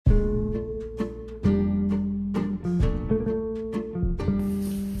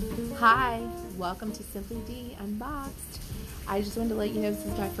welcome to Simply D Unboxed. I just wanted to let you know this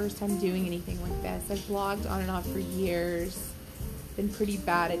is my first time doing anything like this. I've vlogged on and off for years, been pretty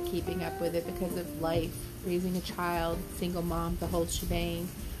bad at keeping up with it because of life, raising a child, single mom, the whole shebang.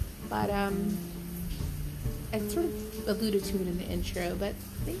 But I sort of alluded to it in the intro, but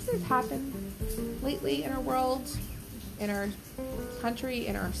things that have happened lately in our world, in our country,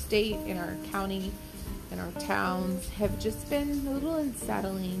 in our state, in our county, in our towns have just been a little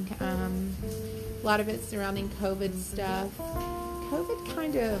unsettling. A lot of it surrounding COVID stuff. COVID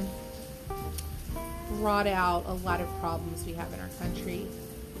kind of brought out a lot of problems we have in our country.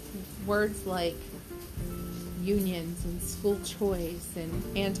 Words like unions and school choice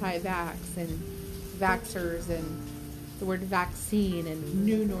and anti-vax and vaxxers and the word vaccine and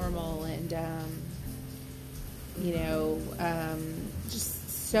new normal and just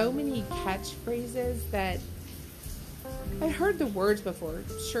so many catchphrases that I'd heard the words before,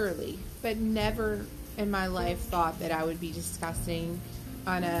 surely, but never in my life thought that I would be discussing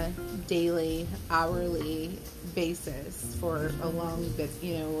on a daily, hourly basis for a long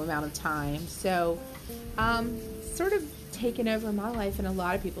amount of time. So, sort of taken over my life and a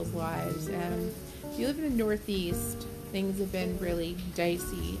lot of people's lives. If you live in the Northeast, things have been really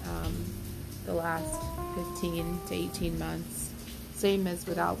dicey the last 15 to 18 months. Same as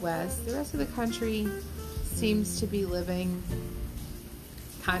with out west. The rest of the country seems to be living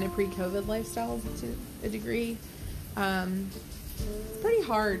kind of pre-COVID lifestyles to a degree. It's pretty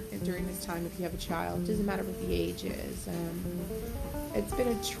hard during this time if you have a child. It doesn't matter what the age is. It's been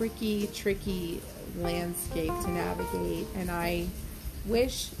a tricky landscape to navigate, and I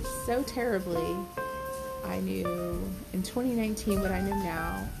wish so terribly I knew in 2019 what I know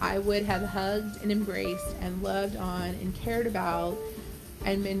now. I would have hugged and embraced and loved on and cared about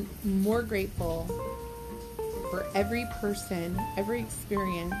and been more grateful for every person, every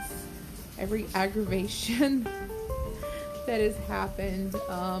experience, every aggravation that has happened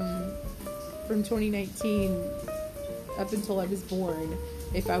from 2019 up until I was born,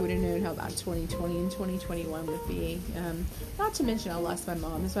 if I would have known how bad 2020 and 2021 would be. Not to mention I lost my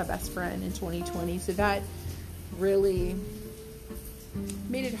mom as my best friend in 2020, so that really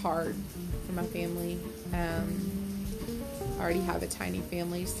made it hard for my family. I already have a tiny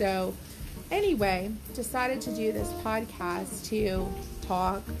family. So anyway, decided to do this podcast to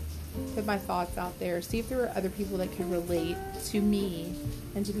talk, put my thoughts out there, see if there were other people that could relate to me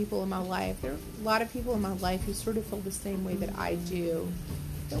and to people in my life. There are a lot of people in my life who sort of feel the same way that I do.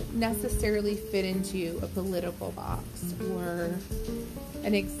 Don't necessarily fit into a political box or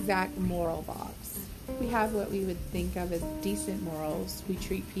an exact moral box. We have what we would think of as decent morals. We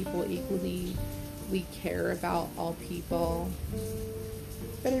treat people equally. We care about all people.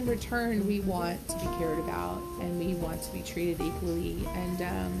 But in return, we want to be cared about and we want to be treated equally. And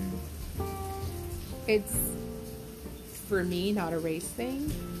it's, for me, not a race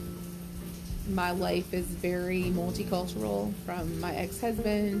thing. My life is very multicultural, from my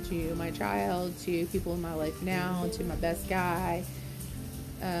ex-husband to my child to people in my life now to my best guy,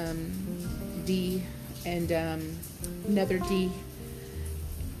 D, and another D.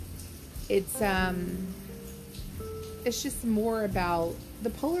 It's just more about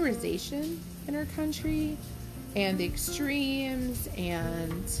the polarization in our country and the extremes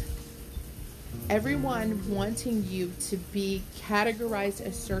and everyone wanting you to be categorized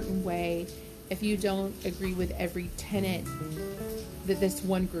a certain way if you don't agree with every tenet that this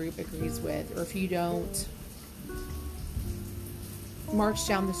one group agrees with, or if you don't march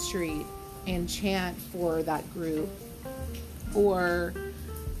down the street and chant for that group, or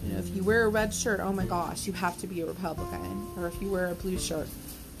if you wear a red shirt, oh my gosh, you have to be a Republican. Or if you wear a blue shirt,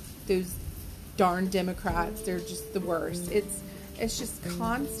 those darn Democrats, they're just the worst. It's just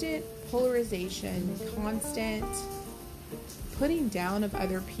constant polarization, constant putting down of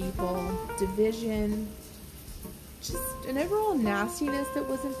other people, division, just an overall nastiness that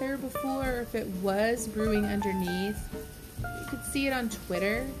wasn't there before. If it was brewing underneath, you could see it on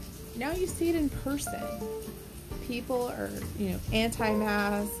Twitter. Now you see it in person. People are,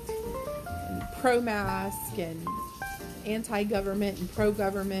 anti-mask and pro-mask and anti-government and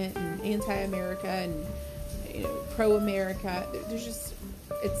pro-government and anti-America and pro-America. There's just,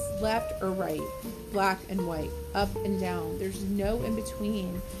 it's left or right, black and white, up and down. There's no in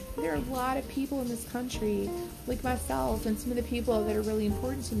between. There are a lot of people in this country, like myself and some of the people that are really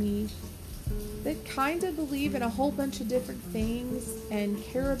important to me, that kind of believe in a whole bunch of different things and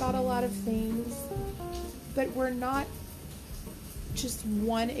care about a lot of things, but we're not just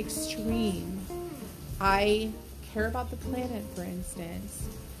one extreme. I care about the planet, for instance,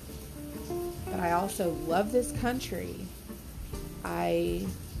 but I also love this country. I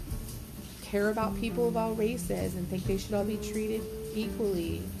care about people of all races and think they should all be treated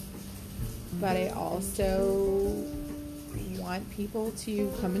equally. But I also want people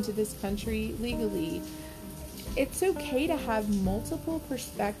to come into this country legally. It's okay to have multiple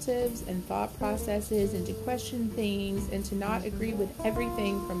perspectives and thought processes, and to question things, and to not agree with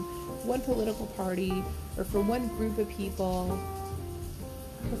everything from one political party or for one group of people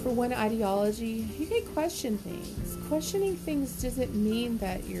or for one ideology. You can question things. Questioning things doesn't mean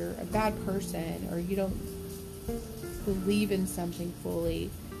that you're a bad person or you don't believe in something fully.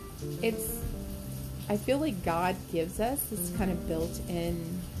 I feel like God gives us this kind of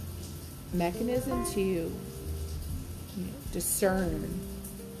built-in mechanism to discern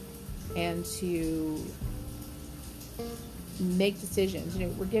and to make decisions.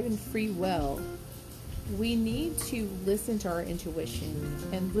 We're given free will. We need to listen to our intuition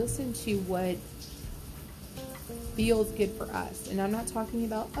and listen to what feels good for us. And I'm not talking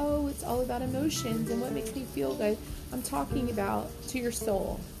about, it's all about emotions and what makes me feel good. I'm talking about to your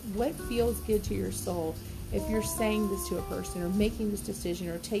soul. What feels good to your soul? If you're saying this to a person or making this decision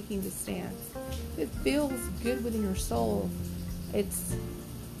or taking this stance, if it feels good within your soul, it's,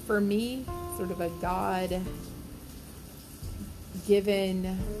 for me, sort of a God-given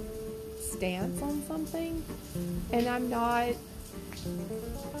stance on something. And I'm not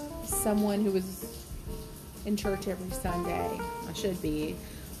someone who is in church every Sunday. I should be.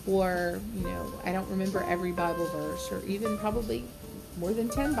 Or, I don't remember every Bible verse, or even probably more than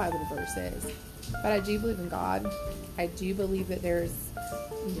 10 Bible verses. But I do believe in God. I do believe that there's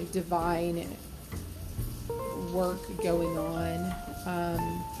divine work going on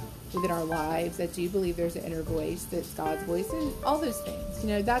within our lives. I do believe there's an inner voice that's God's voice, and all those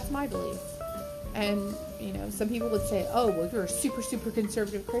things. That's my belief. And, some people would say, you're a super, super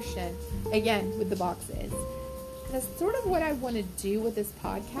conservative Christian. Again, with the boxes. That's sort of what I want to do with this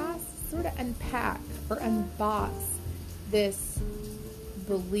podcast, sort of unpack or unbox this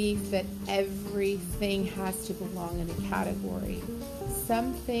belief that everything has to belong in a category.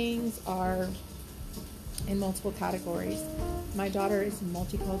 Some things are in multiple categories. My daughter is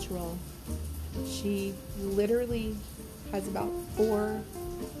multicultural. She literally has about 4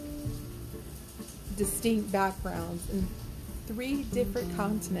 distinct backgrounds in 3 different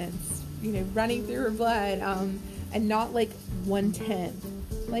continents, running through her blood, and not like 1/10,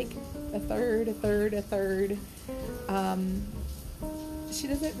 like a third. She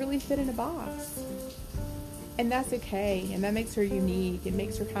doesn't really fit in a box, and that's okay, and that makes her unique. It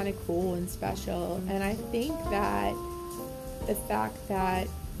makes her kind of cool and special. And I think that the fact that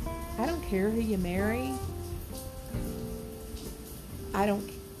I don't care who you marry, I don't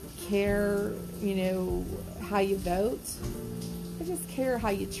care, how you vote, I just care how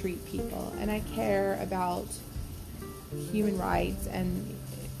you treat people, and I care about human rights and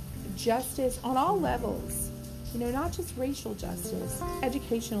justice on all levels. Not just racial justice,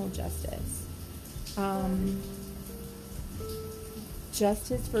 educational justice,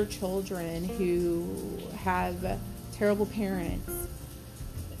 justice for children who have terrible parents,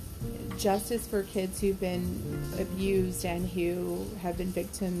 justice for kids who've been abused and who have been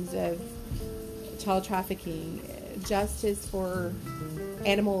victims of child trafficking, justice for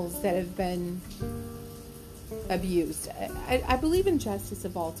animals that have been abused. I believe in justice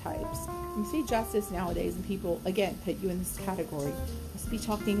of all types. You see justice nowadays, and people, again, put you in this category. Let's be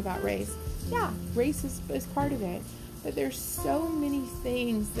talking about race. Yeah, race is part of it. But there's so many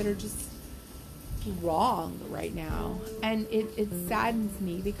things that are just wrong right now. And it saddens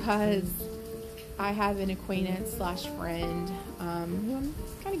me because I have an acquaintance / friend who I'm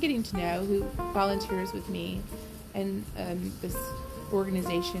kind of getting to know, who volunteers with me and this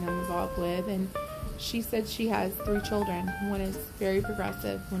organization I'm involved with. And she said she has 3 children. One is very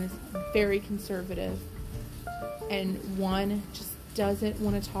progressive, one is very conservative, and one just doesn't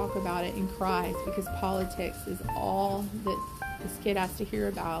want to talk about it and cries because politics is all that this kid has to hear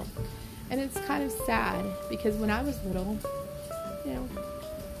about. And it's kind of sad because when I was little,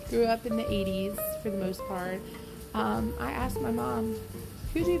 grew up in the 80s for the most part, I asked my mom,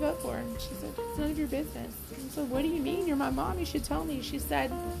 who do you vote for? And she said, it's none of your business. And so, what do you mean? You're my mom. You should tell me. She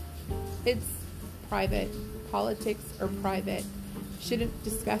said, it's private. Politics are private. Shouldn't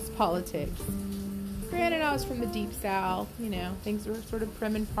discuss politics. Granted, I was from the deep south. Things were sort of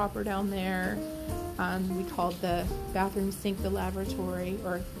prim and proper down there. We called the bathroom sink the lavatory,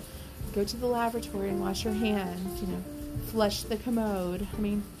 or go to the lavatory and wash your hands. Flush the commode.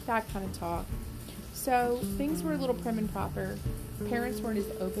 That kind of talk. So things were a little prim and proper. Parents weren't as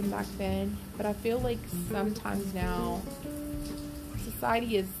open back then, but I feel like sometimes now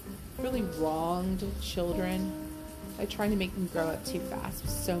society has really wronged children by trying to make them grow up too fast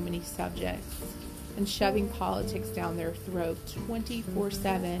with so many subjects and shoving politics down their throat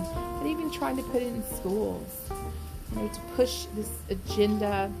 24/7, and even trying to put it in schools, to push this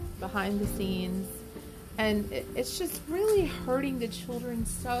agenda behind the scenes. And it's just really hurting the children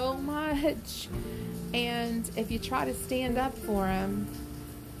so much. And if you try to stand up for them,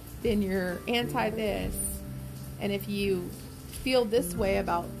 then you're anti this. And if you feel this way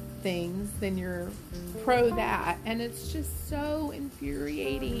about things, then you're pro that. And it's just so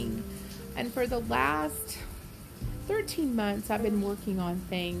infuriating. And for the last 13 months, I've been working on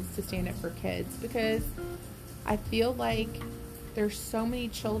things to stand up for kids, because I feel like there's so many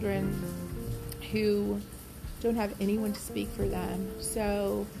children who don't have anyone to speak for them.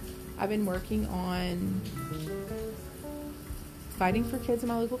 So I've been working on fighting for kids in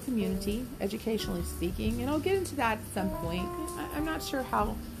my local community, educationally speaking, and I'll get into that at some point. I'm not sure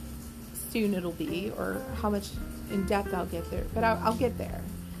how soon it'll be or how much in depth I'll get there, but I'll get there.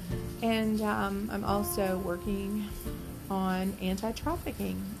 And I'm also working on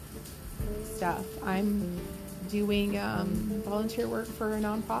anti-trafficking stuff. I'm doing volunteer work for a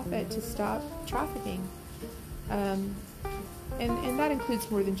nonprofit to stop trafficking. And that includes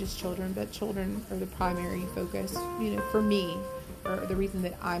more than just children, but children are the primary focus, for me, or the reason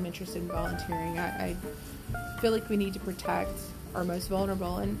that I'm interested in volunteering. I feel like we need to protect our most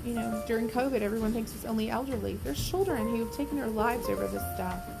vulnerable. And, during COVID, everyone thinks it's only elderly. There's children who have taken their lives over this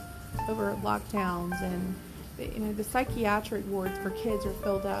stuff, over lockdowns, and, the psychiatric wards for kids are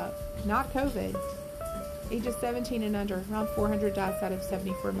filled up. Not COVID. Ages 17 and under, around 400 deaths out of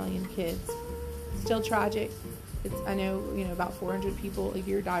 74 million kids. Still tragic. I know, about 400 people a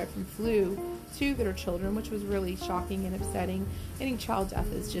year die from flu, too, that are children, which was really shocking and upsetting. Any child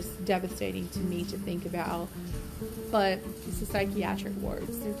death is just devastating to me to think about. But it's the psychiatric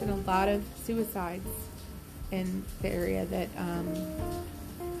wards. There's been a lot of suicides in the area that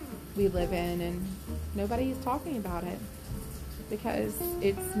we live in, and nobody is talking about it because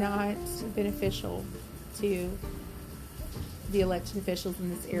it's not beneficial to the elected officials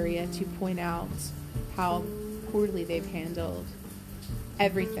in this area to point out how poorly they've handled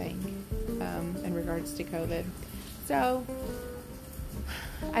everything in regards to COVID. So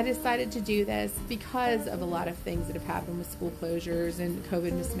I decided to do this because of a lot of things that have happened with school closures and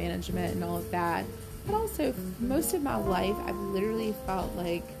COVID mismanagement and all of that. But also, most of my life, I've literally felt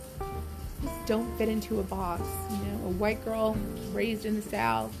like I just don't fit into a box. A white girl raised in the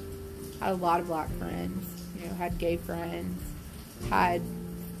South, had a lot of black friends, had gay friends, had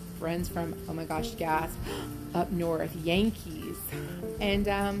friends from, oh my gosh, gasp, up north, Yankees. And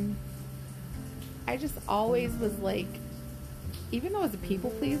I just always was like, even though I was a people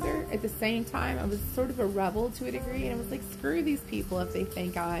pleaser, at the same time, I was sort of a rebel to a degree. And I was like, screw these people if they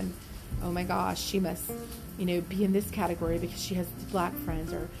think I'm, oh my gosh, she must, be in this category because she has black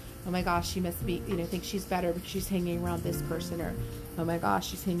friends, or, oh my gosh, she must be, think she's better because she's hanging around this person, or, oh my gosh,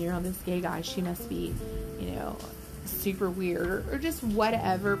 she's hanging around this gay guy. She must be, super weird, or just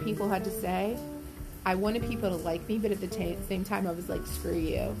whatever people had to say. I wanted people to like me, but at the same time, I was like, screw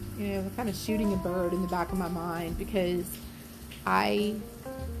you. Kind of shooting a bird in the back of my mind, because I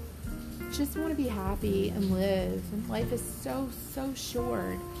just want to be happy and live. And life is so, so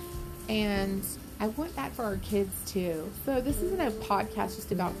short. And I want that for our kids too. So this isn't a podcast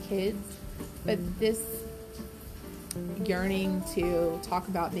just about kids, but this yearning to talk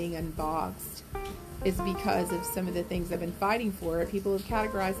about being unboxed is because of some of the things I've been fighting for. People have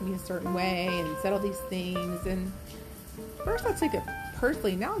categorized me a certain way and said all these things. And first I took it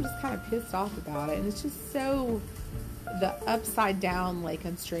personally. Now I'm just kind of pissed off about it. And it's just so the upside down, like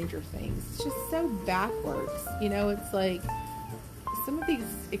on Stranger Things. It's just so backwards. It's like some of these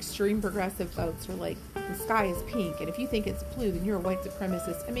extreme progressive folks are like, the sky is pink, and if you think it's blue, then you're a white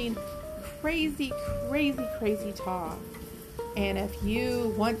supremacist. I mean, crazy, crazy, crazy talk. And if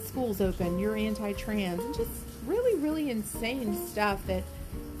you want schools open, you're anti-trans, and just really, really insane stuff that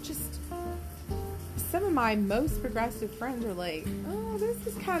just some of my most progressive friends are like, oh, this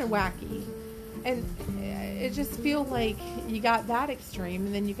is kind of wacky. And it just feels like you got that extreme,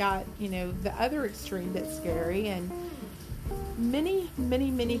 and then you got, the other extreme that's scary. And many, many,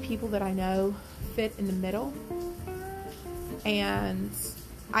 many people that I know fit in the middle. And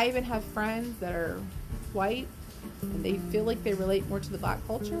I even have friends that are white, and they feel like they relate more to the black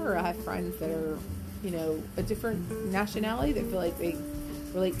culture, or I have friends that are, a different nationality that feel like they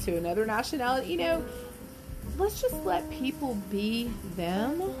relate to another nationality. Let's just let people be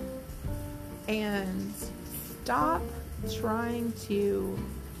them and stop trying to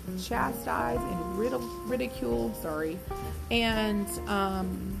chastise and ridicule, and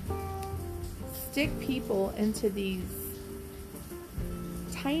stick people into these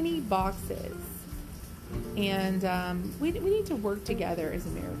tiny boxes. And we need to work together as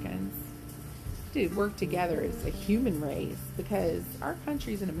Americans. To work together as a human race, because our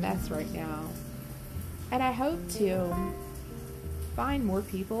country's in a mess right now. And I hope to find more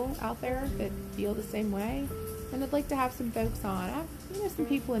people out there that feel the same way. And I'd like to have some folks on. I have some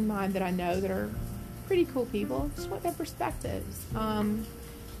people in mind that I know that are pretty cool people. Just want their perspectives.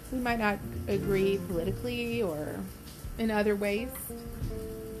 We might not agree politically or in other ways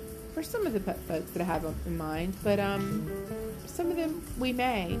for some of the folks that I have in mind, but some of them we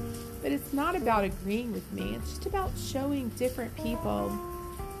may. But it's not about agreeing with me. It's just about showing different people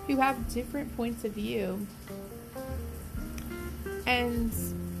who have different points of view. And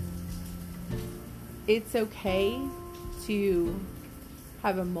it's okay to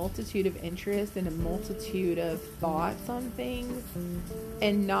have a multitude of interests and a multitude of thoughts on things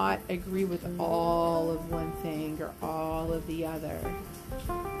and not agree with all of one thing or all of the other.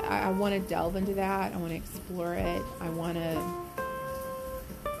 I want to delve into that. I want to explore it. I want to,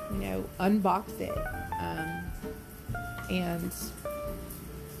 unbox it and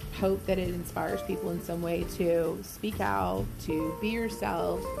hope that it inspires people in some way to speak out, to be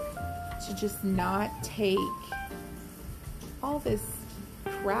yourself, to just not take all this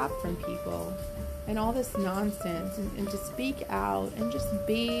crap from people and all this nonsense and to speak out and just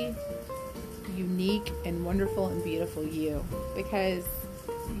be unique and wonderful and beautiful you, because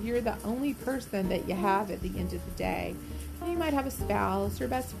you're the only person that you have at the end of the day. You might have a spouse or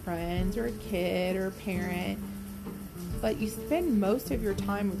best friends or a kid or a parent, but you spend most of your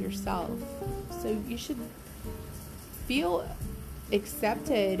time with yourself. So you should feel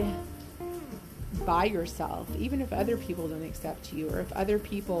accepted by yourself, even if other people don't accept you, or if other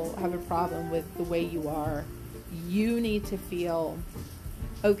people have a problem with the way you are. You need to feel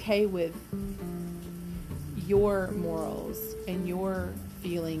okay with your morals and your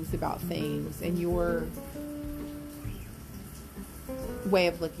feelings about things and your way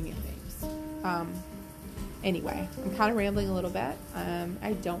of looking at things. Anyway, I'm kind of rambling a little bit.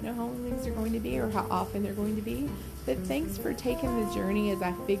 I don't know how long things are going to be or how often they're going to be, but thanks for taking the journey as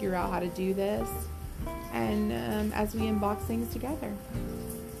I figure out how to do this and as we unbox things together.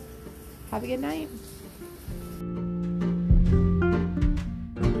 Have a good night.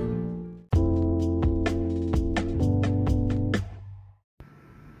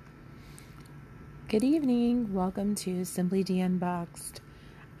 Good evening. Welcome to Simply D Unboxed.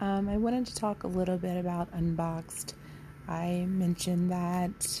 I wanted to talk a little bit about Unboxxed. I mentioned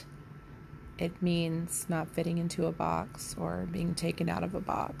that it means not fitting into a box or being taken out of a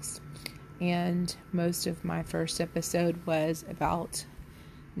box. And most of my first episode was about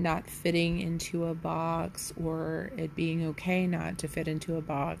not fitting into a box or it being okay not to fit into a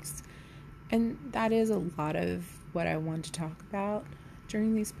box. And that is a lot of what I want to talk about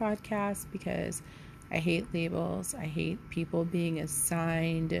during these podcasts, because I hate labels. I hate people being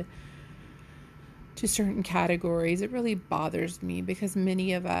assigned to certain categories. It really bothers me because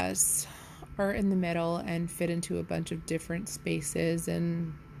many of us are in the middle and fit into a bunch of different spaces,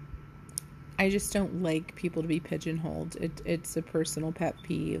 and I just don't like people to be pigeonholed. It's a personal pet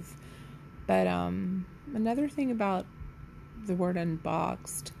peeve. But another thing about the word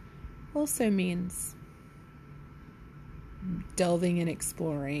unboxed also means delving and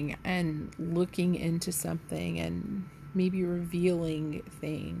exploring and looking into something and maybe revealing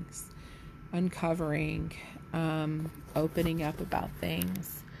things, uncovering, opening up about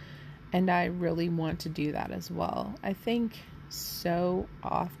things. And I really want to do that as well. I think so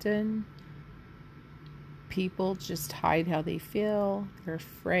often people just hide how they feel. They're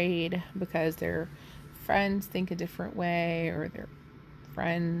afraid because their friends think a different way, or their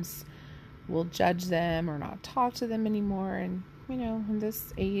friends will judge them or not talk to them anymore. And in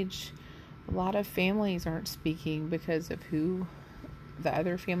this age, a lot of families aren't speaking because of who the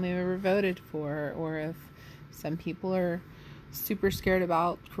other family member voted for, or if some people are super scared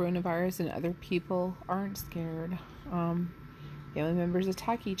about coronavirus and other people aren't scared. Family members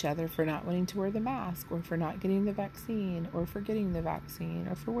attack each other for not wanting to wear the mask, or for not getting the vaccine, or for getting the vaccine,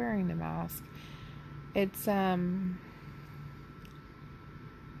 or for wearing the mask. It's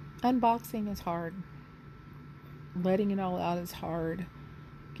unboxing is hard. Letting it all out is hard.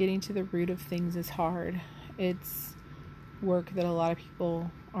 Getting to the root of things is hard. It's work that a lot of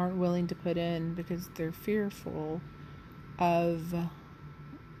people aren't willing to put in because they're fearful of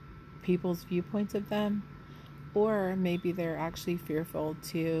people's viewpoints of them, or maybe they're actually fearful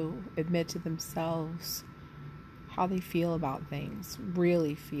to admit to themselves how they feel about things,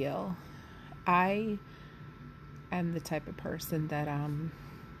 really feel. I am the type of person that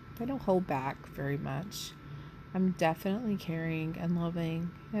I don't hold back very much. I'm definitely caring and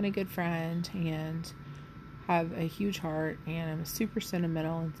loving and a good friend and have a huge heart, and I'm super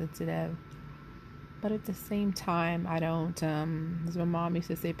sentimental and sensitive. But at the same time, I don't, as my mom used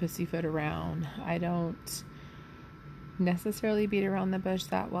to say, pussyfoot around. I don't necessarily beat around the bush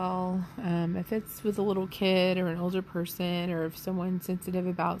that well. If it's with a little kid or an older person, or if someone's sensitive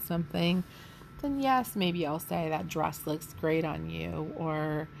about something, then yes, maybe I'll say that dress looks great on you,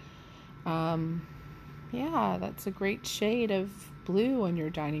 or yeah, that's a great shade of blue on your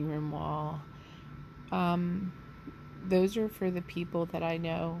dining room wall. Those are for the people that I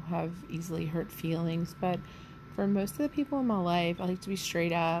know have easily hurt feelings, but for most of the people in my life, I like to be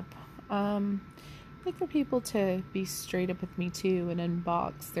straight up. I like for people to be straight up with me too, and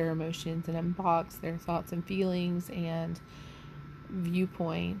unbox their emotions and unbox their thoughts and feelings and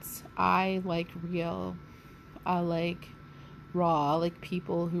viewpoints. I like real. I like raw. I like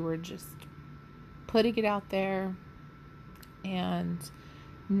people who are just putting it out there and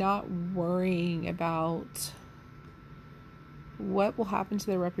not worrying about what will happen to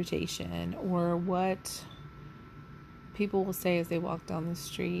their reputation or what people will say as they walk down the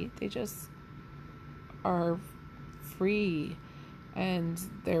street. They just are free and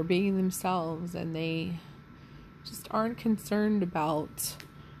they're being themselves, and they just aren't concerned about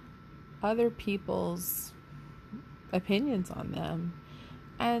other people's opinions on them.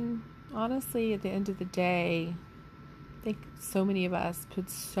 And honestly, at the end of the day, I think so many of us put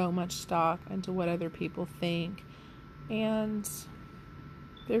so much stock into what other people think, and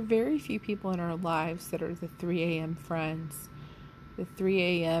there are very few people in our lives that are the 3 a.m. friends. The 3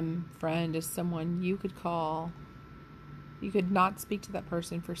 a.m. friend is someone you could call. You could not speak to that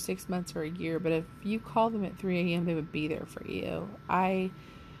person for 6 months or a year, but if you call them at 3 a.m., they would be there for you. I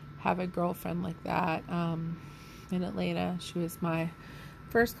have a girlfriend like that in Atlanta. She was my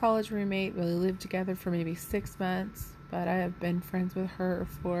first college roommate. We lived together for maybe 6 months, but I have been friends with her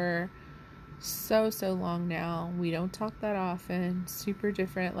for so long now. We don't talk that often. Super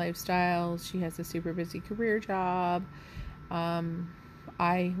different lifestyles. She has a super busy career job.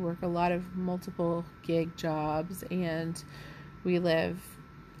 I work a lot of multiple gig jobs, and we live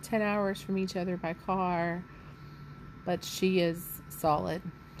 10 hours from each other by car, but she is solid.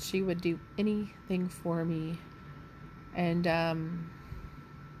 She would do anything for me, and there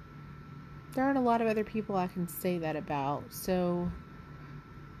aren't a lot of other people I can say that about. So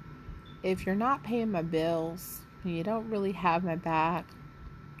if you're not paying my bills and you don't really have my back,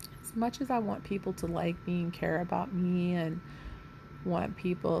 as much as I want people to like me and care about me and want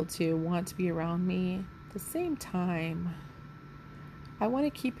people to want to be around me, at the same time, I want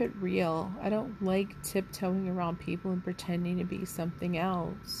to keep it real. I don't like tiptoeing around people and pretending to be something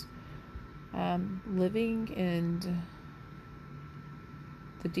else. Living in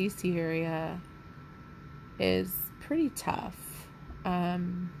the DC area is pretty tough.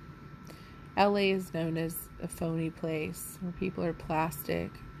 LA is known as a phony place where people are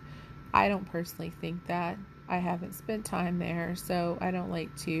plastic. I don't personally think that. I haven't spent time there, so I don't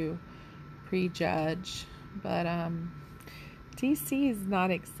like to prejudge. But DC is not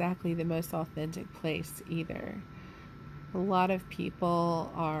exactly the most authentic place either. A lot of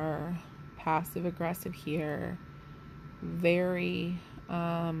people are passive aggressive here, very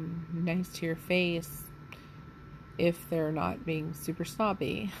nice to your face if they're not being super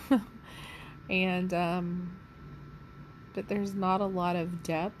snobby. And but there's not a lot of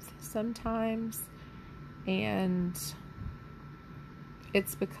depth sometimes, and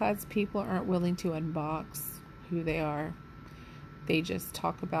it's because people aren't willing to unbox who they are. They just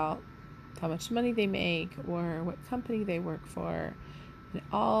talk about how much money they make or what company they work for and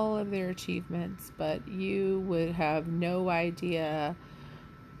all of their achievements, but you would have no idea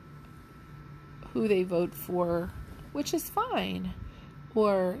who they vote for, which is fine,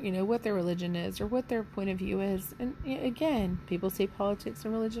 or what their religion is or what their point of view is. And again, people say politics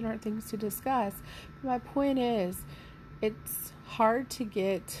and religion aren't things to discuss, but my point is, it's hard to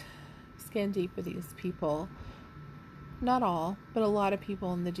get skin deep with these people. Not all, but a lot of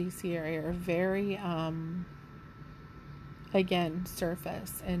people in the DC area are very again,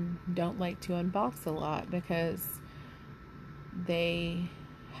 surface, and don't like to unbox a lot because they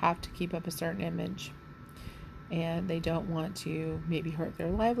have to keep up a certain image. And they don't want to maybe hurt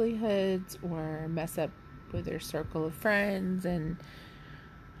their livelihoods or mess up with their circle of friends and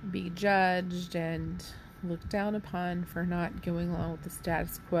be judged and looked down upon for not going along with the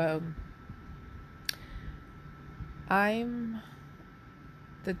status quo. I'm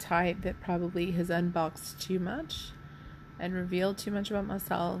the type that probably has unboxed too much and revealed too much about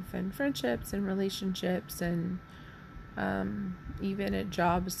myself and friendships and relationships and even at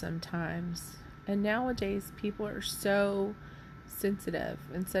jobs sometimes. And nowadays, people are so sensitive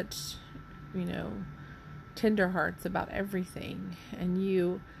and such, tender hearts about everything. And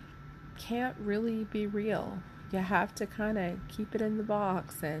you can't really be real. You have to kind of keep it in the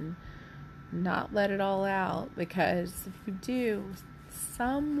box and not let it all out, because if you do,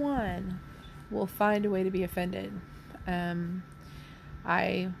 someone will find a way to be offended.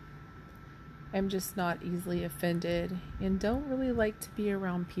 I am just not easily offended and don't really like to be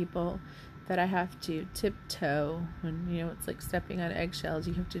around people that I have to tiptoe when, it's like stepping on eggshells.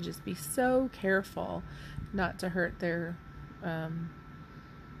 You have to just be so careful not to hurt their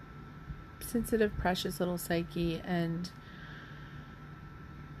sensitive, precious little psyche. And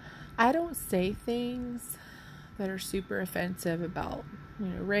I don't say things that are super offensive about,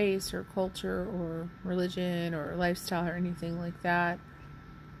 race or culture or religion or lifestyle or anything like that.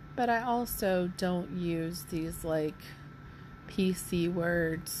 But I also don't use these like PC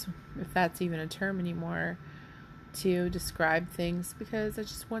words, if that's even a term anymore, to describe things, because I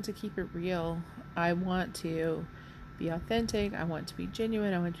just want to keep it real. I want to be authentic. I want to be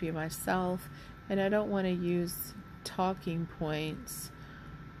genuine. I want to be myself. And I don't want to use talking points,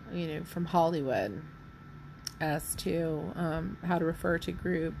 from Hollywood as to how to refer to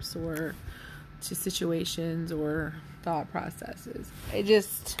groups or to situations or thought processes. I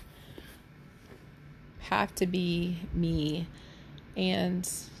just have to be me. And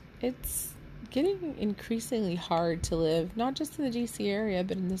it's getting increasingly hard to live, not just in the DC area,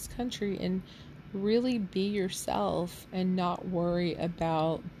 but in this country, and really be yourself and not worry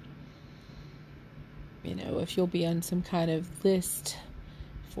about, if you'll be on some kind of list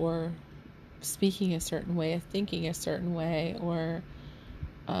for speaking a certain way, of thinking a certain way, or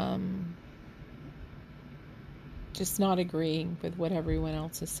just not agreeing with what everyone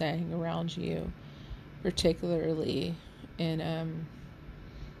else is saying around you, particularly in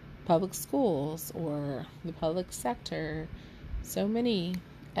public schools or the public sector. So many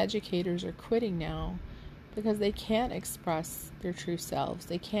educators are quitting now because they can't express their true selves.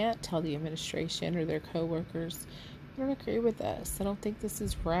 They can't tell the administration or their coworkers, I don't agree with this. I don't think this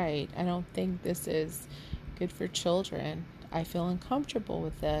is right. I don't think this is good for children. I feel uncomfortable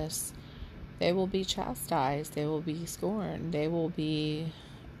with this. They will be chastised. They will be scorned. They will be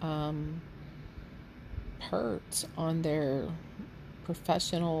hurt on their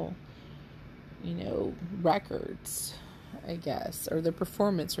professional, records, I guess, or their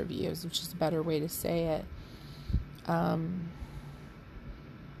performance reviews, which is a better way to say it.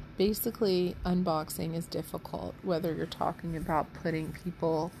 Basically, unboxing is difficult, whether you're talking about putting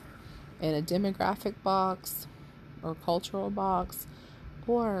people in a demographic box or cultural box,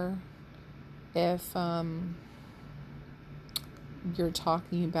 or if you're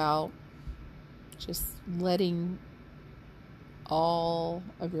talking about just letting all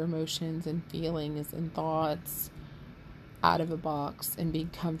of your emotions and feelings and thoughts out of a box and being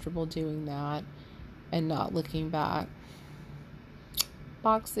comfortable doing that and not looking back.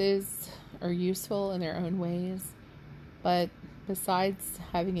 Boxes are useful in their own ways, but besides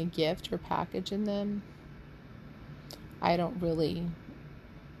having a gift or package in them, I don't really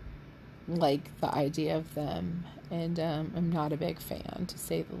like the idea of them, and I'm not a big fan, to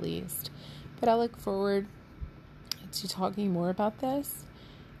say the least. But I look forward to talking more about this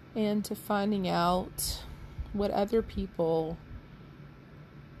and to finding out what other people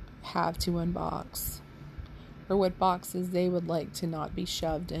have to unbox, or what boxes they would like to not be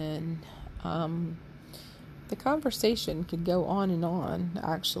shoved in. The conversation could go on and on,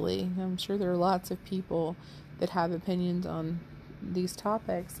 actually. I'm sure there are lots of people that have opinions on these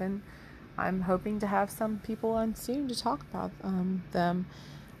topics, and I'm hoping to have some people on soon to talk about them.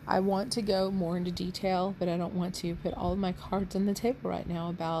 I want to go more into detail, but I don't want to put all of my cards on the table right now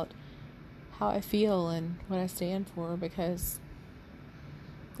about how I feel and what I stand for, because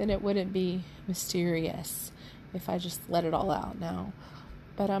then it wouldn't be mysterious if I just let it all out now.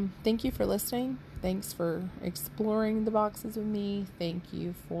 But thank you for listening. Thanks for exploring the boxes with me. Thank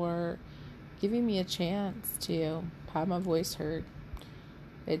you for giving me a chance to have my voice heard.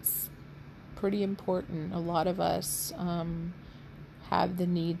 It's pretty important. A lot of us have the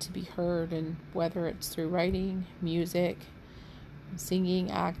need to be heard, and whether it's through writing, music, singing,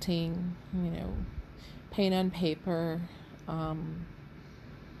 acting, paint on paper,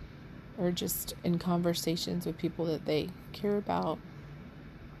 or just in conversations with people that they care about.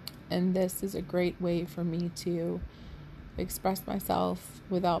 And this is a great way for me to express myself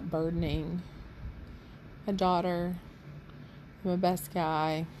without burdening my daughter, my best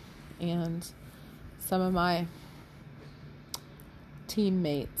guy, and some of my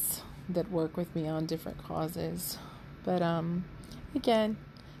teammates that work with me on different causes. But again,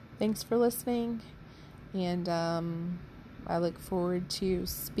 thanks for listening, and I look forward to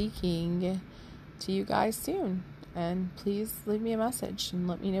speaking to you guys soon. And please leave me a message and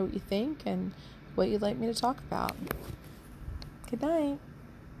let me know what you think and what you'd like me to talk about. Good night.